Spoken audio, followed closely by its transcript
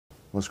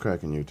What's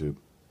cracking, YouTube?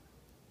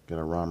 Got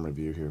a ROM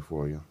review here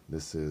for you.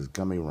 This is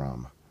Gummy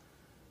ROM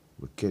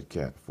with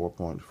KitKat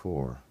 4.4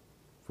 for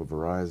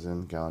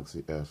Verizon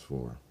Galaxy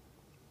S4.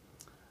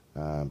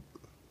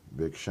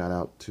 Big shout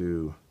out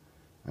to,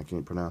 I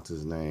can't pronounce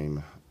his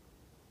name,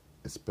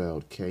 it's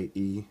spelled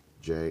Kejar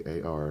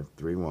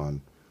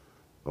 31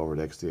 over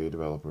at XDA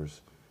Developers.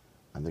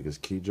 I think it's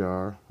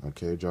Kejar or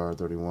Kejar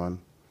 31.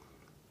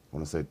 I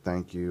want to say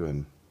thank you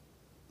and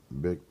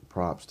big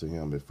props to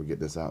him for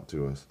getting this out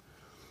to us.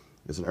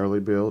 It's an early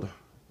build.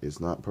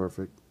 It's not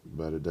perfect,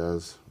 but it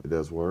does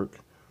work.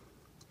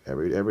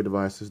 Every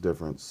device is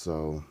different,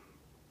 so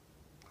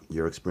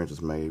your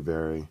experiences may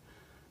vary.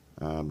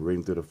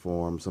 Reading through the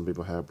forums, some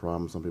people have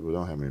problems, some people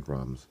don't have any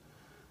problems.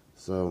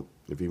 So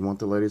if you want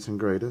the latest and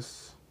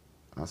greatest,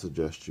 I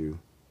suggest you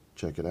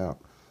check it out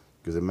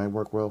because it may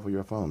work well for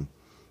your phone.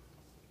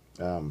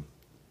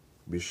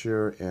 Be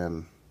sure,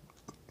 and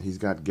he's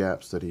got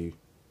gaps that he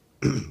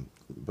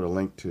put a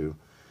link to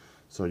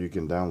so you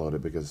can download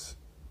it, because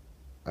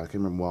I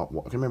can't remember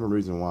the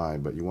reason why,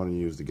 but you want to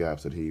use the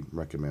gaps that he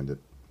recommended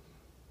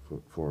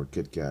for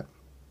KitKat.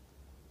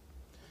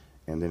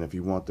 And then if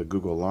you want the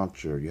Google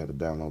launcher, you have to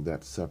download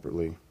that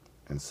separately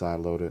and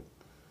sideload it.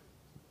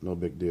 No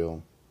big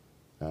deal.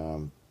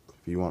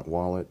 If you want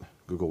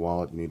Google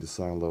Wallet, you need to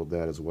sideload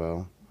that as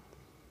well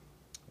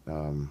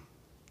to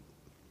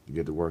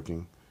get it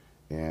working.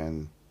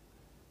 And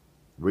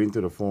reading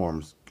through the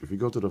forums, if you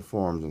go to the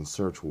forums and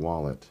search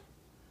wallet,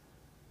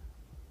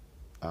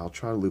 I'll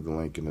try to leave the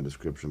link in the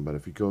description, but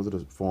if you go to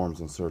the forums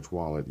and search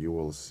wallet, you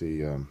will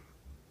see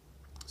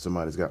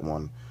somebody's got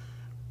one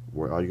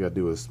where all you gotta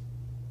do is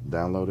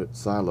download it,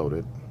 sideload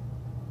it,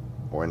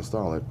 or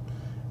install it,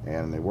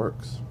 and it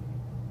works.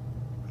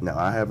 Now,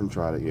 I haven't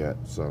tried it yet,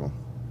 so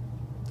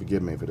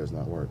forgive me if it does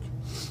not work.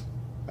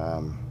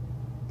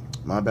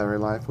 My battery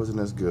life wasn't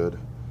as good.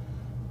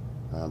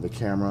 The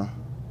camera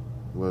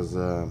was,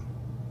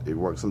 it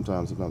worked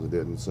sometimes it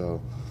didn't,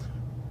 so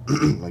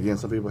again,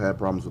 some people had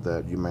problems with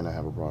that. You may not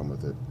have a problem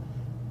with it,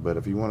 but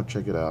if you want to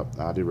check it out,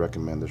 I do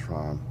recommend this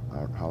ROM.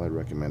 I highly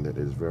recommend it.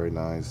 It is very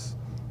nice.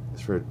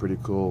 It's pretty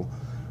cool.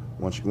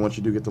 Once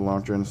you do get the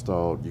launcher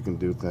installed, you can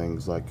do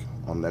things like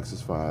on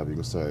Nexus 5. You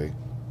can say,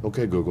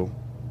 "Okay, Google,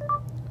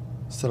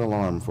 set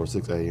alarm for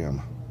 6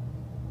 a.m."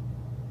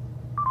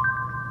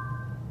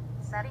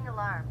 Setting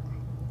alarm.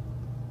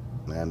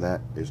 And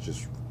that is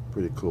just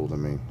pretty cool to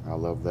me. I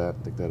love that.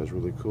 I think that is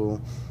really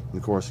cool. And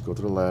of course, you go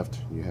to the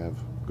left, you have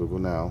Google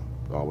Now,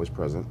 always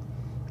present,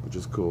 which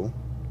is cool.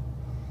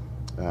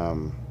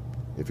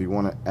 If you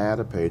want to add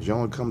a page, it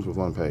only comes with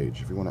one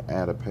page. If you want to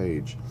add a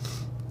page,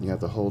 you have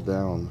to hold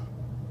down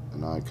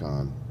an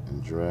icon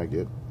and drag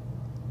it,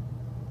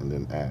 and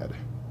then add.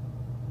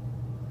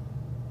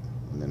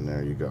 And then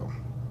there you go.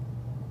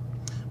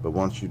 But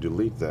once you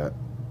delete that,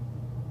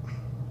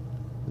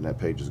 then that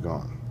page is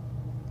gone.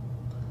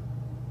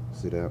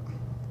 See that?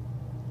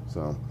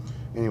 So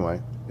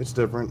anyway, it's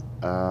different.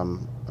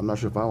 I'm not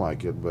sure if I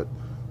like it, but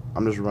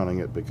I'm just running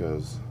it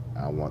because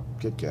I want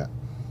KitKat.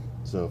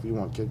 So if you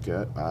want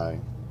KitKat, I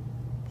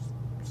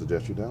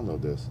suggest you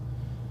download this.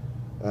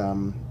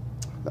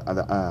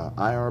 The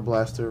IR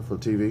blaster for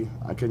TV,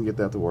 I couldn't get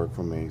that to work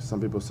for me. Some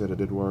people said it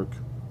did work.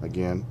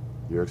 Again,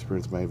 your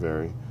experience may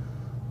vary.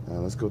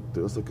 Let's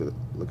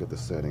look at the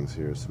settings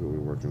here. See what we're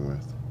working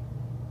with.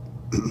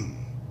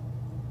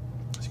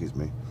 Excuse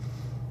me.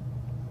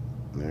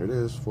 There it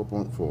is,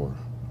 4.4.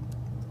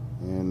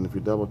 And if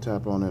you double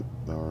tap on it,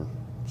 or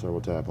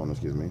several tap on it,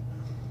 excuse me,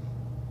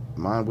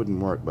 mine wouldn't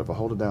work, but if I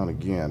hold it down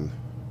again,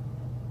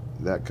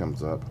 that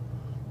comes up.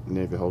 And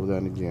then if you hold it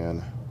down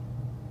again,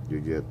 you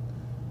get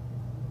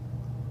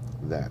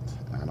that.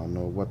 I don't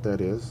know what that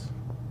is.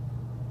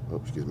 Oh,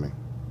 excuse me.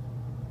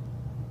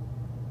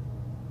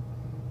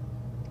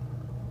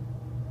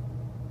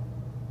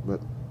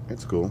 But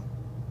it's cool.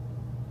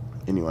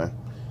 Anyway,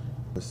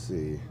 let's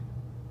see.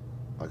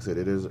 Like I said,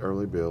 it is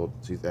early build.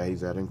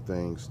 He's adding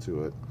things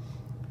to it.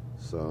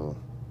 So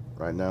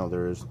right now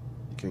you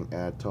can't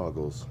add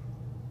toggles.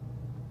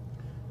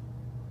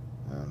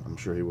 I'm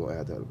sure he will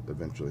add that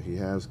eventually. He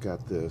has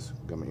got this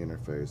Gummy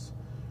interface,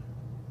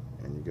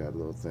 and you got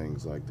little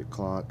things like the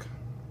clock,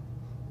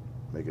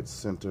 make it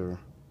center,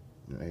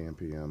 AM,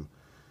 PM,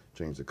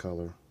 change the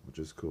color, which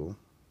is cool.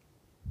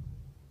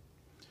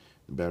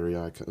 The battery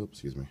icon, oops,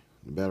 excuse me.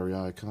 The battery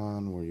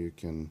icon where you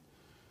can,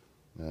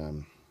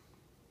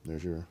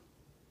 there's your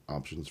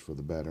options for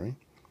the battery,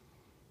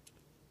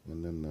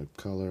 and then the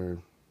color,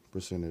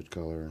 percentage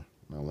color,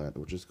 and all that,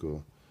 which is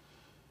cool.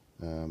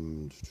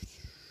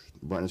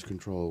 Brightness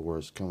control, where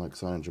it's kind of like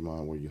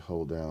CyanogenMod, where you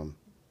hold down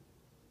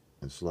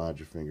and slide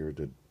your finger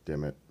to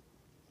dim it,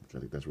 which I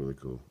think that's really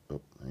cool.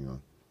 Oh, hang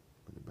on,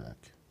 put it back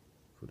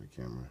for the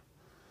camera.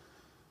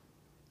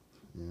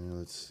 Yeah,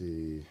 let's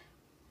see.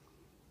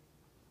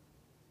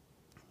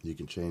 You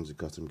can change the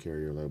custom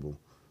carrier label.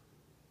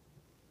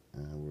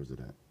 Where's it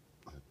at?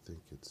 I think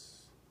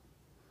it's.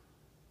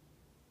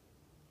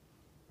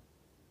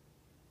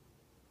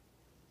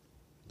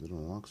 Is it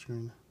on lock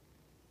screen?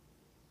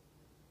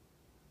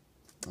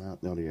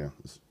 No, yeah.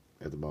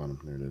 at the bottom.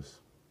 There it is.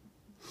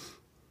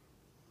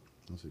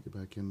 Let's get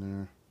back in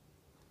there.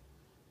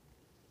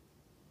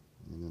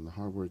 And then the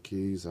hardware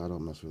keys, I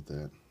don't mess with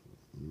that.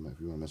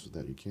 If you want to mess with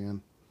that, you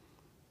can.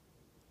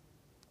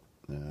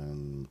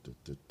 And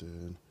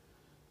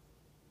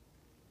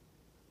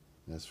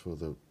that's for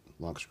the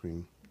lock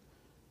screen.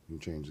 You can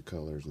change the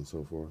colors and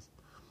so forth.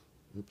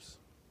 Oops.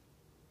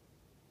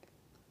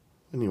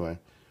 Anyway,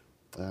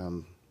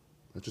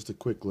 that's just a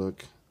quick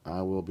look.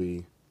 I will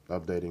be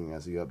updating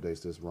as he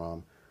updates this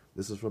ROM.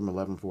 This is from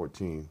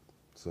 11.14,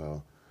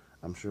 so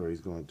I'm sure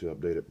he's going to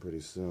update it pretty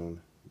soon,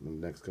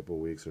 in the next couple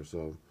of weeks or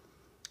so.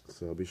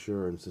 So be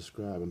sure and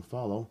subscribe and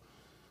follow,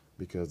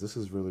 because this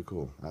is really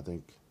cool. I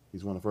think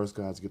he's one of the first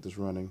guys to get this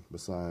running,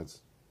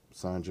 besides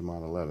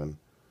CyanogenMod 11.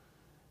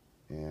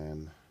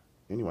 And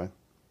anyway,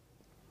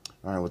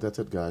 all right, with that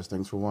said, guys,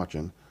 thanks for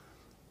watching.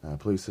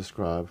 Please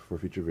subscribe for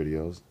future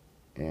videos,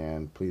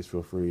 and please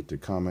feel free to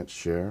comment,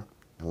 share,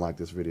 and like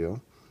this video.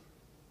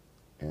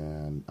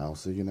 And I'll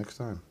see you next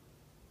time.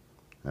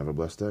 Have a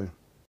blessed day.